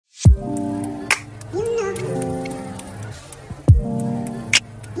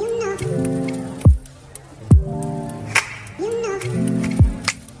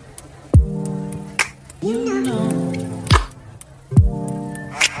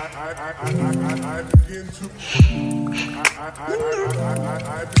begin to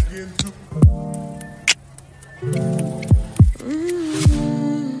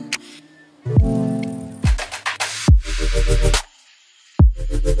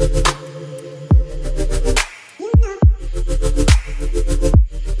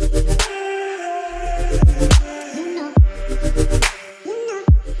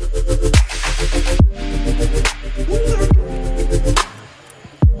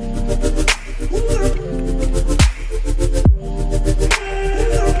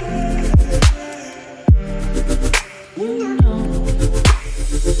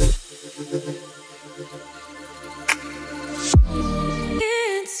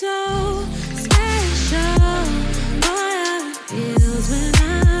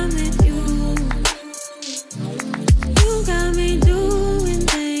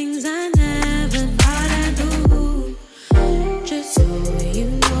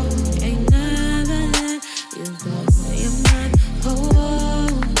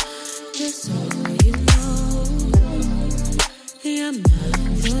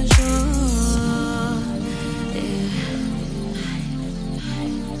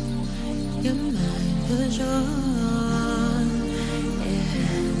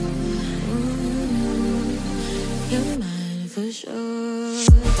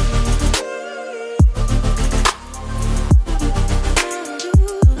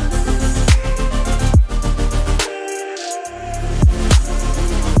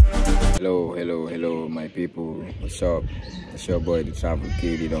Hello my people, what's up? It's your boy the Travel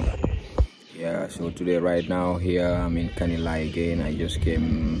Kid, you know. Yeah, so today right now here I'm in Kanilai again. I just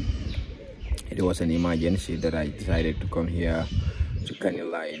came, it was an emergency that I decided to come here to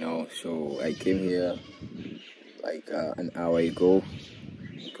Kanilai, you know. So I came here like an hour ago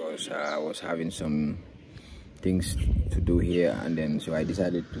because I was having some things to do here, and then so I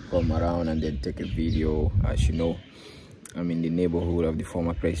decided to come around and then take a video. As you know, I'm in the neighborhood of the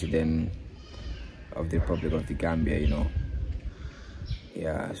former president of the Republic of the Gambia, you know.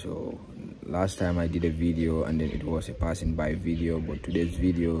 Yeah, so last time I did a video and then it was a passing by video, but today's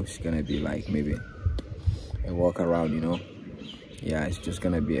video is gonna be like maybe a walk around, you know. Yeah, it's just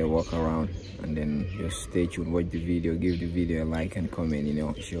gonna be a walk around, and then just stay tuned, watch the video, give the video a like and comment, you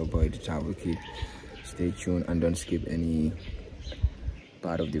know. It's your boy the Travel Kid. Stay tuned and don't skip any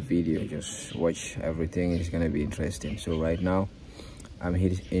part of the video, just watch everything. It's gonna be interesting. So right now I'm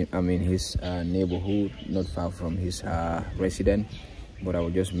in his neighborhood, not far from his residence, but I will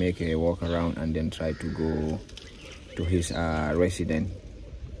just make a walk around and then try to go to his residence.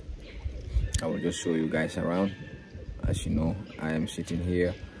 I will just show you guys around. As you know, I am sitting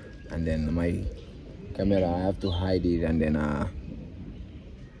here, and then my camera I have to hide it, and then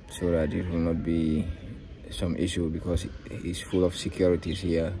so that it will not be some issue because it's full of securities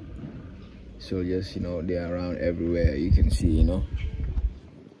here. So just, you know, they're around everywhere, you can see, you know.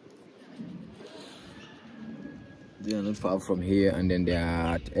 They are not far from here, and then they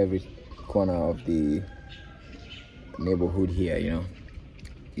are at every corner of the neighborhood here, you know.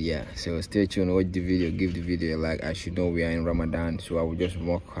 Yeah, so stay tuned, watch the video, give the video a like. As you know, we are in Ramadan, so I will just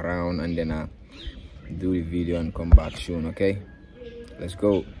walk around and then do the video and come back soon. Okay, let's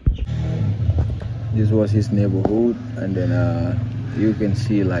go. This was his neighborhood, and then you can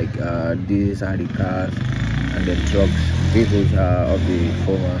see like these are the cars and the trucks, vehicles of the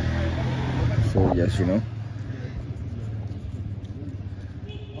former soldiers, you know.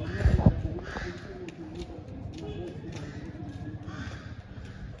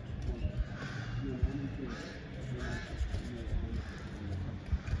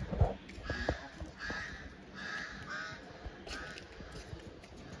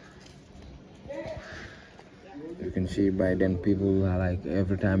 You can see by then people are like,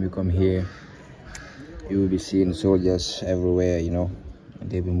 every time you come here you will be seeing soldiers everywhere, you know.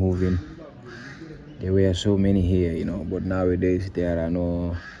 They be moving. There were so many here, you know, but nowadays there are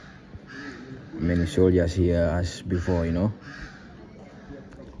no many soldiers here as before, you know,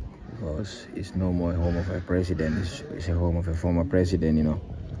 because it's no more home of a president, it's a home of a former president, you know.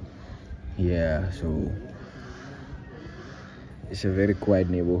 Yeah, so it's a very quiet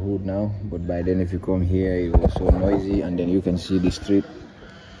neighborhood now, but by then if you come here it was so noisy, and then you can see the street,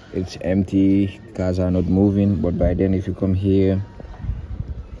 it's empty, cars are not moving. But by then if you come here,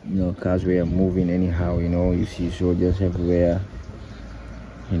 you know, cars were moving anyhow, you know. You see soldiers everywhere,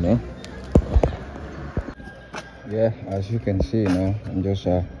 you know. Yeah, as you can see, you know, I'm just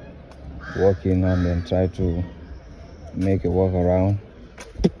walking and then try to make a walk around,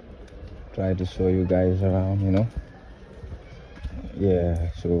 try to show you guys around, you know.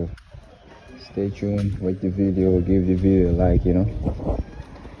 Yeah, so stay tuned, watch the video, give the video a like, you know.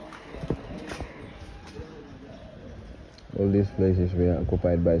 All these places were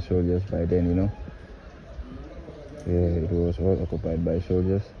occupied by soldiers by then, you know. Yeah, it was all occupied by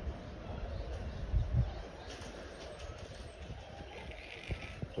soldiers.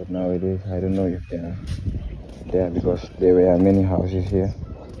 But nowadays, I don't know if they are there because there were many houses here.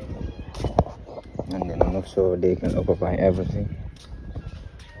 And then I'm not sure they can occupy everything,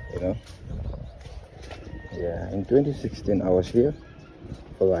 you know. Yeah, in 2016 I was here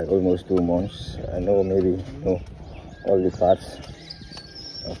for like almost 2 months. I know maybe all the parts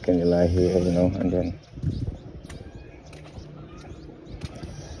of Kanilai here, you know, and then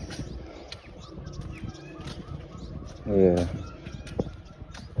yeah.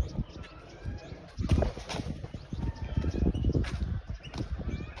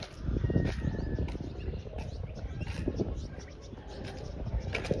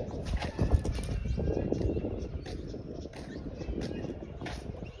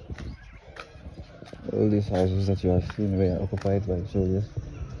 All these houses that you are seeing were occupied by soldiers,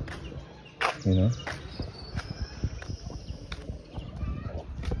 you know.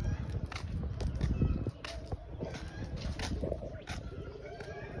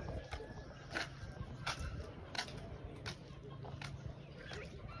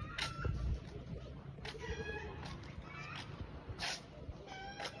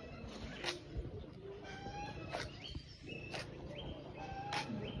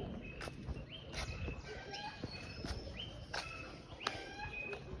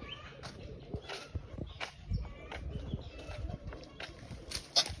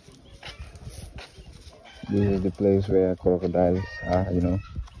 This is the place where crocodiles are, you know.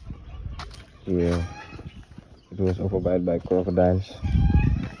 Here, it was occupied by crocodiles,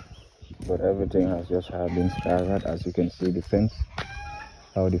 but everything has just been scattered. As you can see, the fence,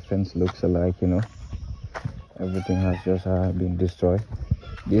 how the fence looks alike, you know. Everything has just been destroyed.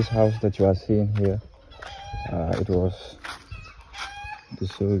 This house that you are seeing here, it was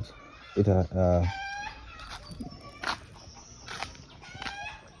destroyed. It had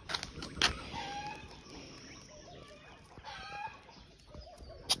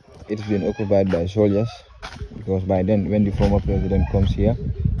it's been occupied by soldiers because by then, when the former president comes here,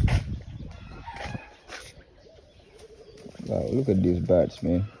 wow, look at these birds,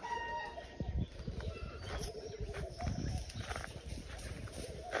 man.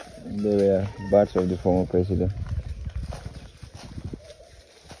 They were birds of the former president.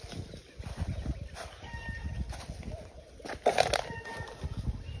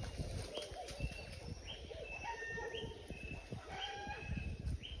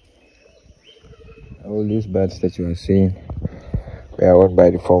 All these birds that you are seeing were owned by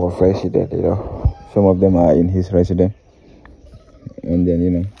the former president, you know. Some of them are in his residence. And then, you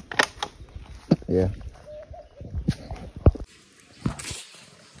know, yeah.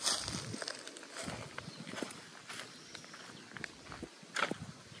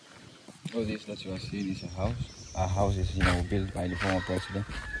 All this that you are seeing is a house. Our house is, you know, built by the former president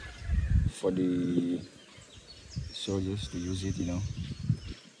for the soldiers to use it, you know.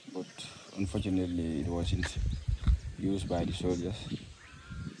 But unfortunately, it wasn't used by the soldiers,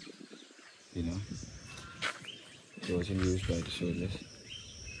 you know. It wasn't used by the soldiers.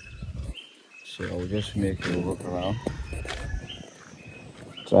 So I will just make a walk around.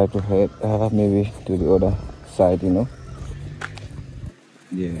 Try to head maybe to the other side, you know.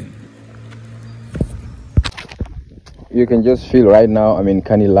 Yeah. You can just feel right now, I'm in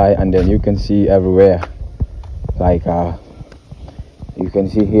Kanilai, and then you can see everywhere. Like, you can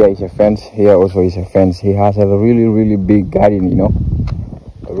see here is a fence, here also is a fence. He has a really, really big garden, you know.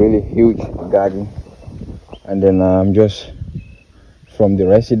 A really huge garden. And then I'm just from the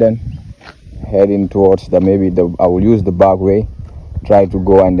resident heading towards I will use the back way, try to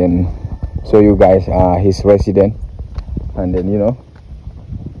go and then show you guys his resident. And then, you know,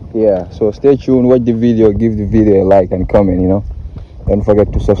 yeah, so stay tuned, watch the video, give the video a like and comment, you know. Don't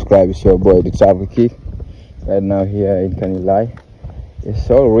forget to subscribe. It's your boy, the Travel Kid, right now here in Kanilai. It's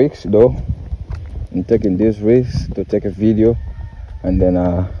all risks though. I'm taking this risk to take a video and then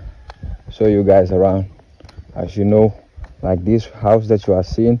show you guys around. As you know, like this house that you are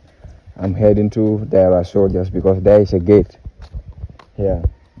seeing, I'm heading to, there are soldiers because there is a gate. Yeah,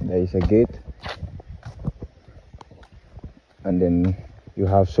 there is a gate. And then you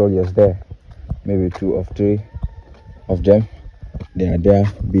have soldiers there, maybe 2 or 3 of them. They are there,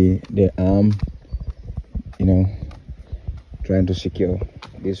 they're armed, you know, trying to secure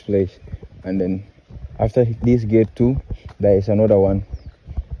this place. And then after this gate too, there is another one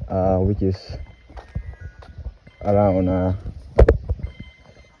which is around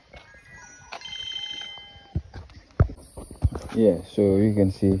yeah, so you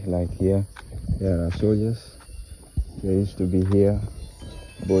can see like here there are soldiers. They used to be here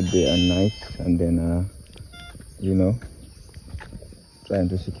both day and night, and then you know, trying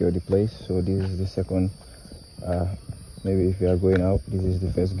to secure the place. So this is the second, maybe if you are going out, this is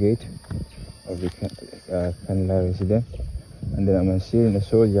the first gate of the Kanilai residence. And then I'm seeing a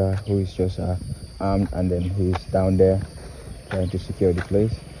soldier who is just armed, and then he's down there trying to secure the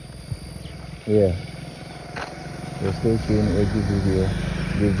place. Yeah, so stay tuned, watch the video,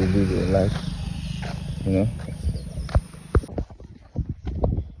 give the video a like, you know.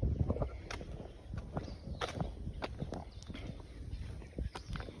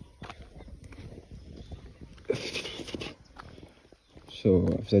 So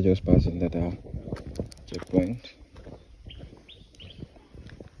after just passing that checkpoint,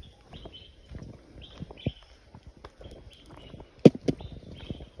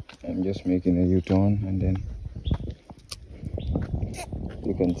 I'm just making a U-turn, and then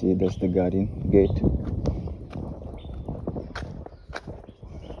you can see that's the garden gate.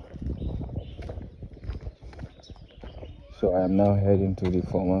 So I am now heading to the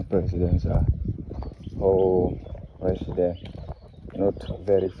former president's home residence, not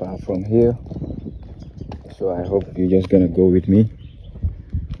very far from here. So I hope you're just gonna go with me,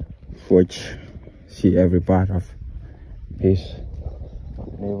 watch, see every part of his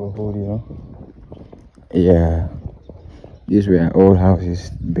neighborhood, you know. Yeah, these were old houses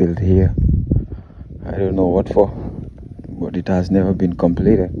built here. I don't know what for, but it has never been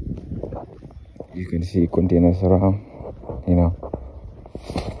completed. You can see containers around, you know.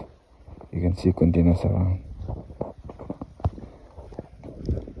 You can see containers around.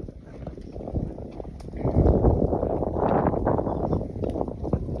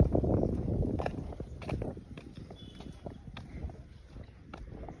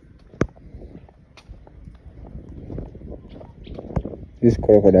 This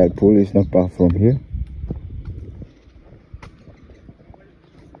crocodile pool is not far from here.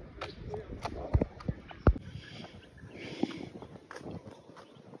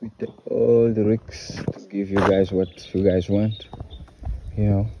 We take all the risks to give you guys what you guys want, you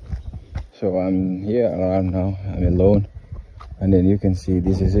know. So I'm here around now, I'm alone, and then you can see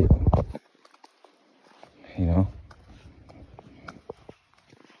this is it, you know.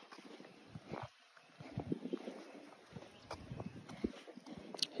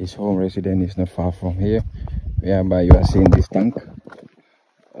 His home residence is not far from here, whereby you are seeing this tank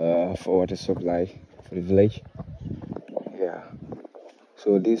for water supply for the village. Yeah.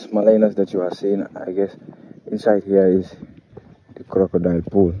 So these malinas that you are seeing, I guess inside here is the crocodile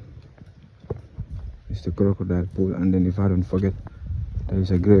pool. It's the crocodile pool, and then if I don't forget, there is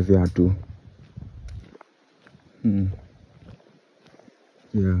a graveyard too.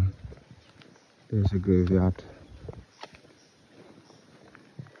 Yeah, there's a graveyard.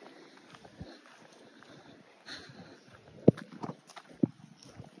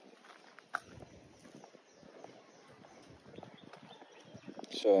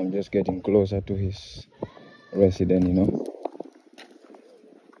 So I'm just getting closer to his residence, you know.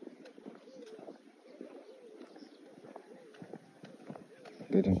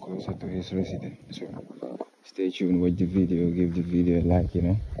 Getting closer to his residence. So stay tuned, watch the video, give the video a like, you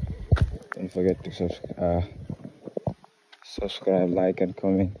know. Don't forget to subscribe, like, and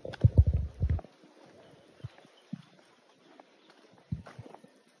comment.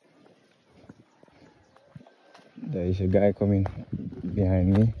 There is a guy coming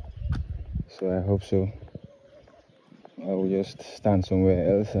behind me, so I hope so. I will just stand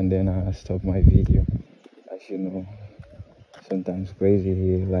somewhere else and then I'll stop my video. As you know, sometimes crazy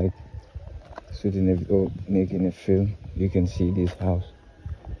here, like shooting or making a film. You can see this house,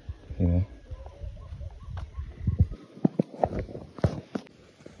 you know.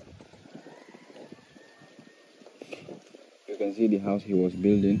 You can see the house he was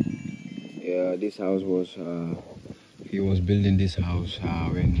building. Yeah, this house was he was building this house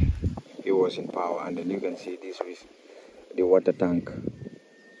when he was in power, and then you can see this with the water tank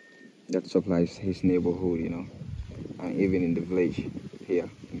that supplies his neighborhood, you know, and even in the village here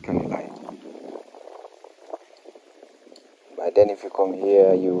in Kanilai. But then if you come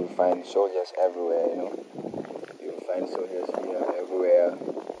here, you will find soldiers everywhere, you know. You will find soldiers here everywhere.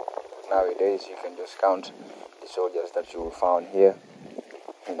 Nowadays you can just count the soldiers that you will find here,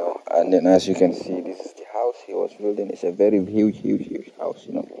 you know. And then as you can see, this is the house he was building. It's a very huge house,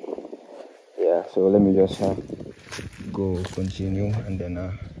 you know. Yeah, so let me just continue and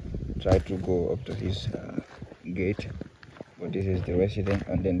then try to go up to his gate. But this is the residence,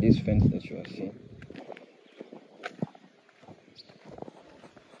 and then this fence that you are seeing,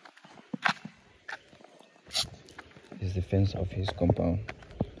 is the fence of his compound.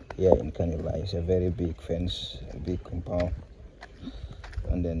 here in Kanilai. It's a very big fence, a big compound,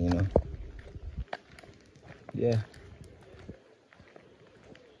 and then yeah,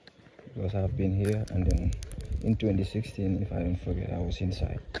 because I've been here, and then in 2016, if I don't forget, I was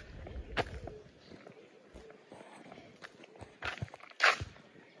inside.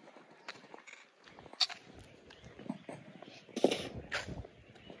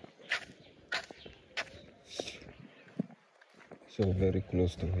 So very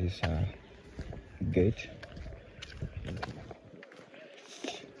close to his gate.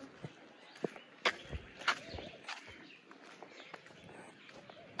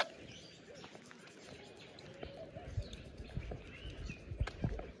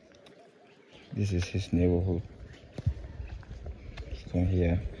 This is his neighborhood. From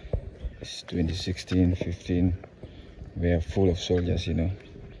here, it's 2016, 15. We are full of soldiers,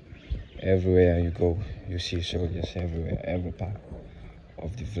 Everywhere you go, you see soldiers everywhere, every part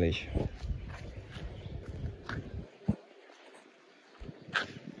of the village.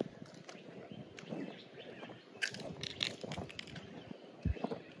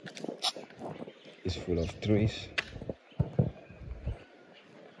 It's full of trees.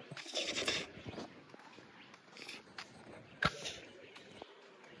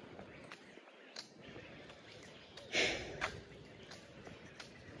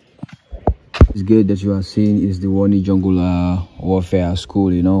 This gate that you are seeing is the Wani Jungle Warfare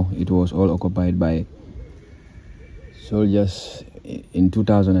School. It was all occupied by soldiers. In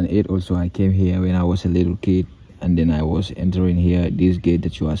 2008 also, I came here when I was a little kid, and then I was entering here. This gate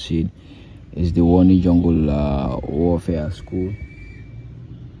that you are seeing is the Wani Jungle Warfare School.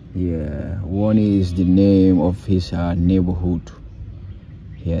 Yeah, Wani is the name of his neighborhood.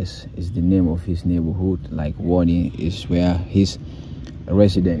 Yes, it's the name of his neighborhood. Like Wani is where his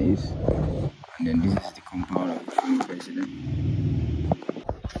resident is. And then this is the compound of the former president.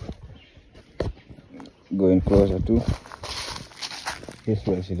 Going closer to his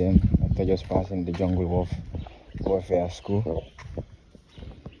residence after just passing the Jungle Warfare School.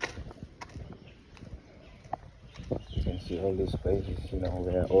 You can see all these places,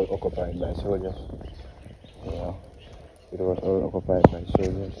 were all occupied by soldiers. It was all occupied by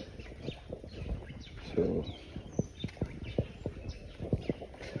soldiers. So,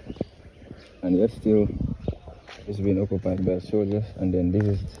 and yet still it's been occupied by soldiers. And then this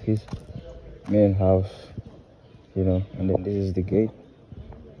is his main house, and then this is the gate.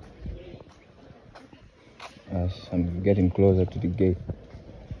 As I'm getting closer to the gate,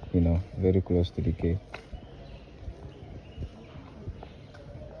 very close to the gate.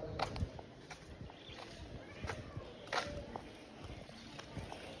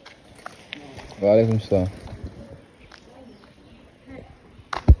 Walaikum salam.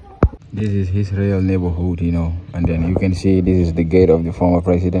 This is his real neighborhood, and then you can see this is the gate of the former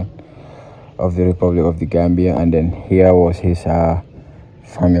president of the Republic of the Gambia, and then here was his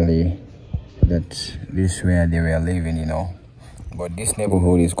family. This is where they were living, But this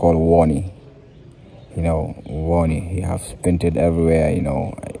neighborhood is called Wani. Wani. He has painted everywhere,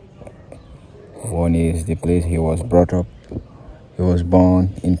 Wani is the place he was brought up. He was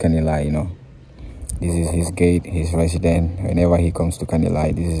born in Kanilai, This is his gate, his residence. Whenever he comes to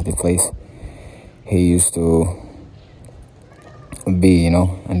Kanilai, this is the place he used to be,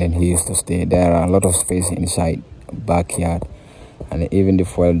 and then he used to stay. There are a lot of space inside, backyard, and even the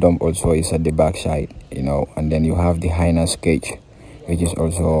fuel dump also is at the backside, and then you have the hyena's cage, which is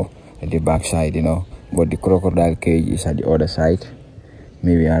also at the backside, but the crocodile cage is at the other side,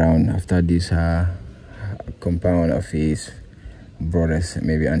 maybe around after this compound of his brothers,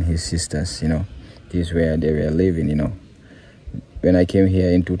 maybe, and his sisters, This is where they were living, When I came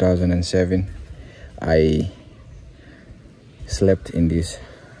here in 2007, I slept in this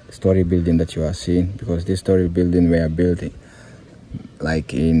story building that you are seeing, because this story building were built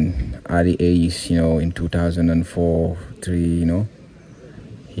like in early age, in 2004, 3,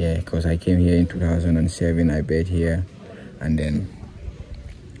 Yeah, because I came here in 2007, I bed here, and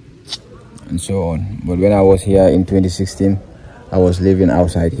so on. But when I was here in 2016, I was living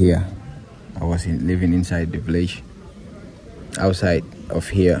outside here. I was living inside the village, outside of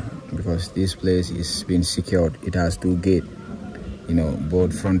here, because this place is being secured. It has 2 gates,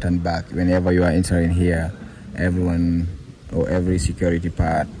 both front and back. Whenever you are entering here, everyone or every security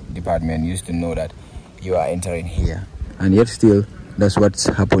department used to know that you are entering here. And yet still, that's what's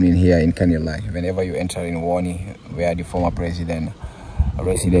happening here in Kanilai. Whenever you enter in Wani, where the former president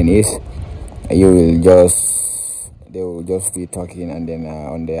resident is, they will just be talking, and then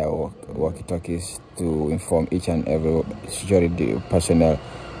on their walkie-talkies to inform each and every security personnel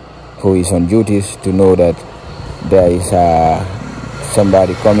who is on duties to know that there is a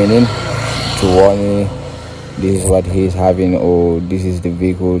somebody coming in to warn me this is what he's having, or this is the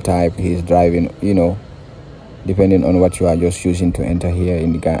vehicle type he's driving, you know, depending on what you are just using to enter here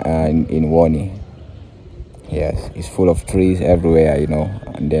in in Wani. Yes, it's full of trees everywhere, you know.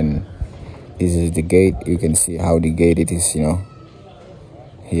 And then this is the gate. You can see how the gate it is, you know.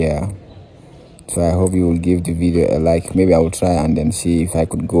 Yeah. So I hope you will give the video a like. Maybe I will try and then see if I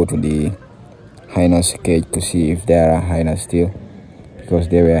could go to the hyenas cage to see if there are hyenas still, because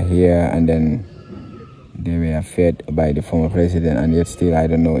they were here and then they were fed by the former president, and yet still I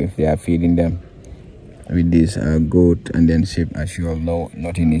don't know if they are feeding them with this goat and then sheep. As you all know,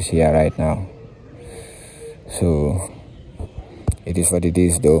 nothing is here right now. So it is what it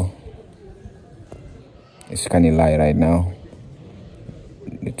is though. It's Kanilai right now,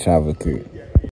 the travel crew.